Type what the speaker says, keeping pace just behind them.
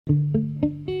Hi,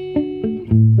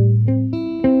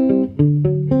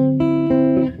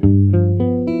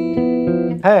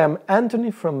 I'm Anthony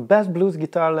from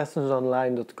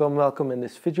bestbluesguitarlessonsonline.com. Welcome. In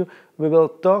this video we will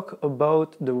talk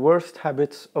about the worst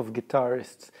habits of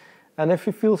guitarists. And if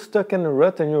you feel stuck in a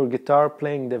rut in your guitar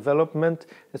playing development,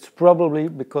 it's probably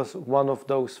because one of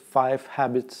those 5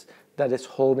 habits that is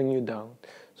holding you down.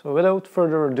 So without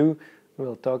further ado,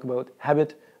 we'll talk about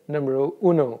habit numero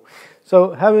uno.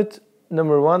 So habit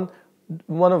number 1,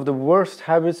 one of the worst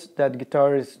habits that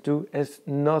guitarists do is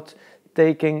not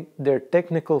taking their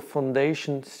technical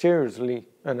foundation seriously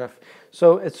enough.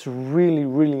 So it's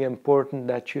really important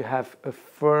that you have a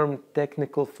firm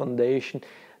technical foundation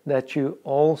that you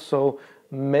also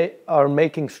are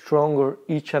making stronger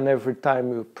each and every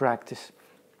time you practice.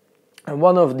 And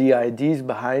one of the ideas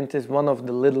behind this, one of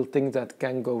the little things that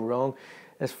can go wrong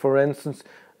is, for instance,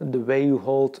 the way you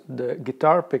hold the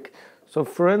guitar pick. So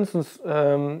for instance,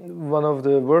 one of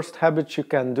the worst habits you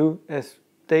can do is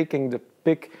taking the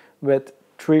pick with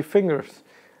 3 fingers.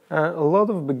 A lot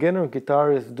of beginner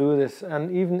guitarists do this, and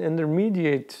even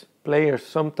intermediate players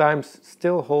sometimes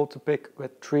still hold the pick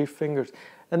with 3 fingers.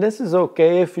 And this is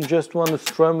okay if you just want to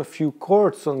strum a few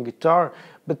chords on guitar,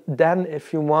 but then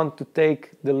if you want to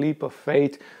take the leap of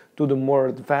faith to the more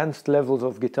advanced levels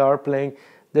of guitar playing,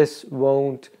 this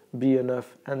won't be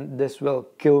enough, and this will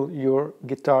kill your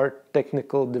guitar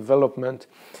technical development,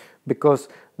 because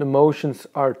the motions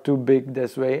are too big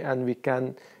this way, and we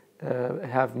can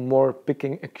have more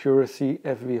picking accuracy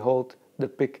if we hold the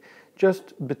pick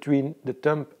just between the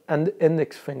thumb and the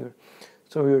index finger.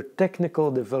 So your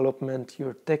technical development,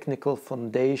 your technical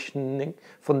foundation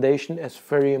is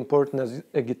very important as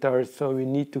a guitarist, so we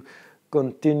need to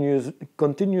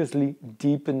continuously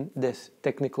deepen this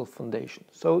technical foundation.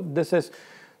 So this is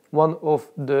one of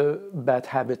the bad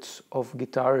habits of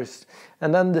guitarists.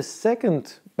 And then the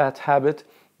second bad habit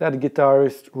that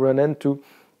guitarists run into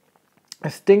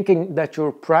is thinking that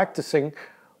you're practicing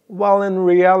while in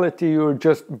reality you're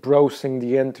just browsing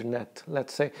the internet,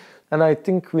 let's say. And I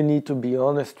think we need to be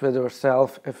honest with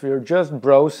ourselves. If you're just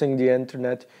browsing the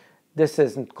internet, this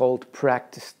isn't called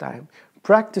practice time.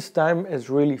 Practice time is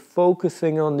really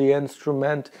focusing on the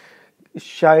instrument,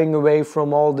 shying away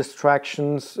from all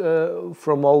distractions,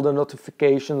 from all the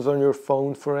notifications on your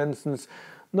phone, for instance.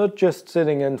 Not just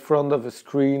sitting in front of a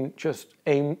screen, just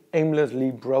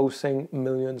aimlessly browsing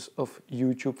millions of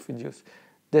YouTube videos.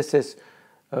 This is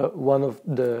one of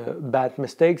the bad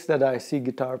mistakes that I see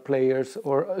guitar players,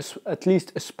 or at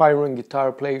least aspiring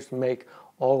guitar players, make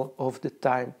all of the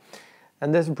time.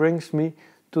 And this brings me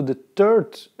to the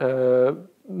third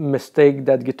mistake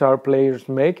that guitar players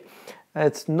make.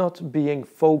 It's not being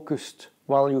focused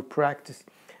while you practice.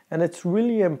 And it's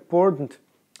really important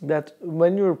that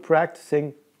when you're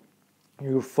practicing,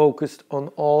 you're focused on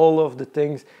all of the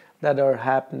things that are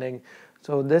happening.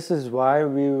 So this is why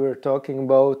we were talking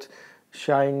about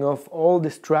shying off all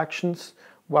distractions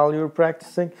while you're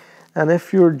practicing. And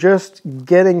if you're just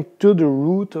getting to the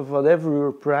root of whatever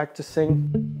you're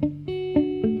practicing,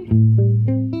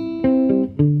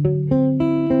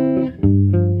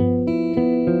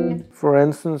 for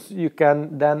instance, you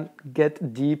can then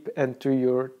get deep into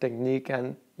your technique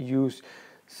and use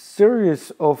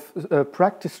series of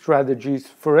practice strategies,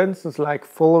 for instance, like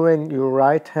following your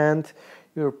right hand,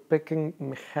 your picking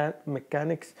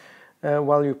mechanics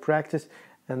while you practice.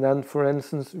 And then, for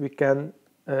instance, we can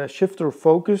shift our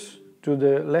focus to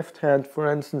the left hand,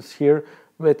 for instance, here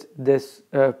with this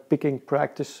picking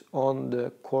practice on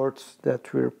the chords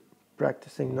that we're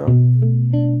practicing now.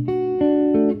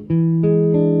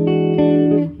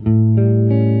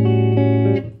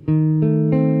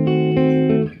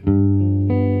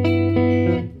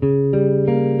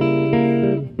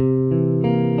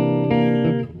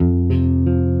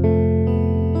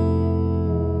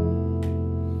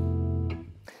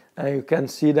 And you can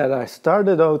see that I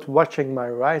started out watching my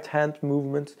right hand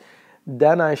movements,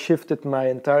 then I shifted my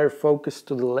entire focus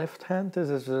to the left hand. This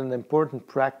is an important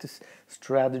practice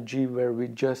strategy where we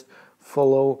just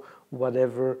follow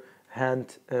whatever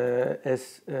hand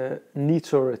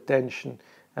needs our attention,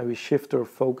 and we shift our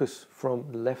focus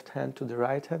from the left hand to the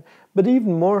right hand. But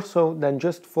even more so than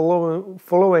just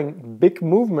following big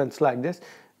movements like this,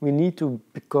 we need to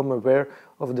become aware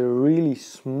of the really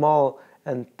small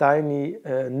and tiny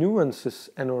nuances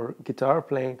in our guitar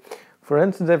playing. For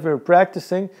instance, if we're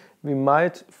practicing, we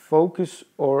might focus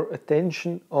our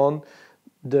attention on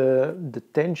the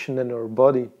tension in our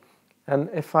body. And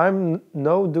if I'm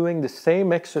now doing the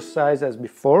same exercise as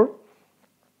before,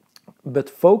 but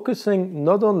focusing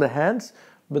not on the hands,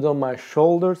 but on my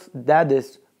shoulders, that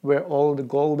is where all the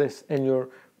gold is in your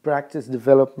practice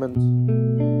development.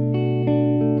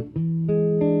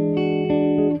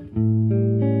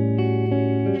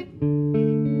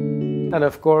 And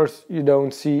of course, you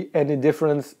don't see any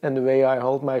difference in the way I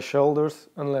hold my shoulders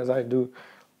unless I do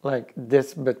like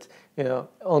this, but you know,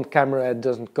 on camera it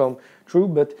doesn't come through.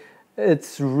 But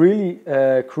it's really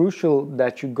crucial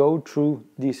that you go through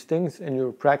these things in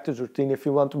your practice routine. If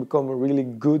you want to become a really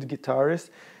good guitarist,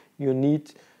 you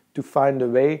need to find a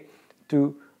way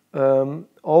to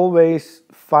always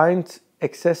find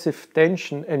excessive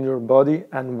tension in your body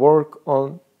and work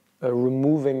on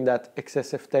removing that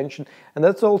excessive tension. And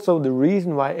that's also the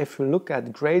reason why, if you look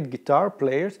at great guitar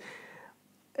players,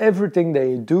 everything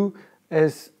they do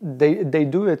is they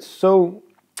do it so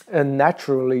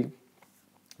naturally,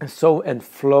 so in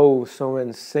flow, so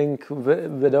in sync,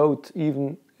 without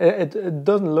even it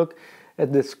doesn't look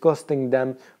at this costing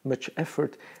them much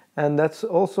effort. And that's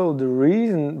also the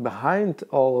reason behind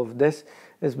all of this,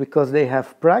 is because they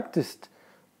have practiced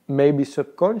maybe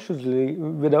subconsciously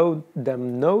without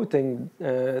them noting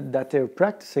that they're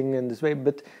practicing in this way,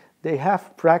 but they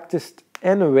have practiced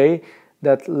in a way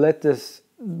that led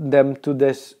them to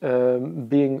this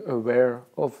being aware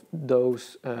of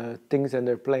those things, and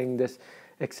they're playing this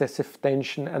excessive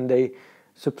tension, and they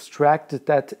subtracted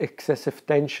that excessive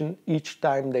tension each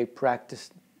time they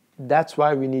practiced. That's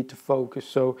why we need to focus.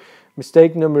 So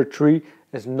mistake number 3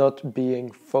 is not being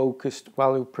focused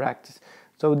while you practice.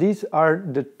 So these are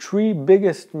the 3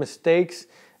 biggest mistakes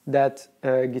that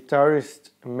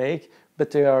guitarists make, but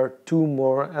there are 2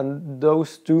 more, and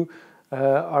those 2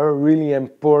 are really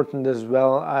important as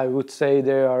well. I would say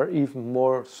they are even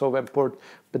more so important,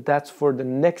 but that's for the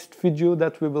next video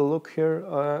that we will look here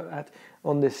at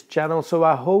on this channel. So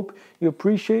I hope you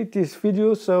appreciate this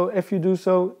video. So if you do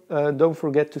so, don't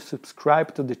forget to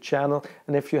subscribe to the channel,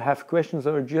 and if you have questions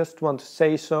or just want to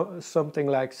say something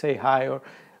like say hi or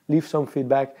leave some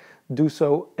feedback, do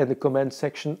so in the comment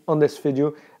section on this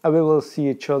video, and we will see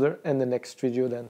each other in the next video then.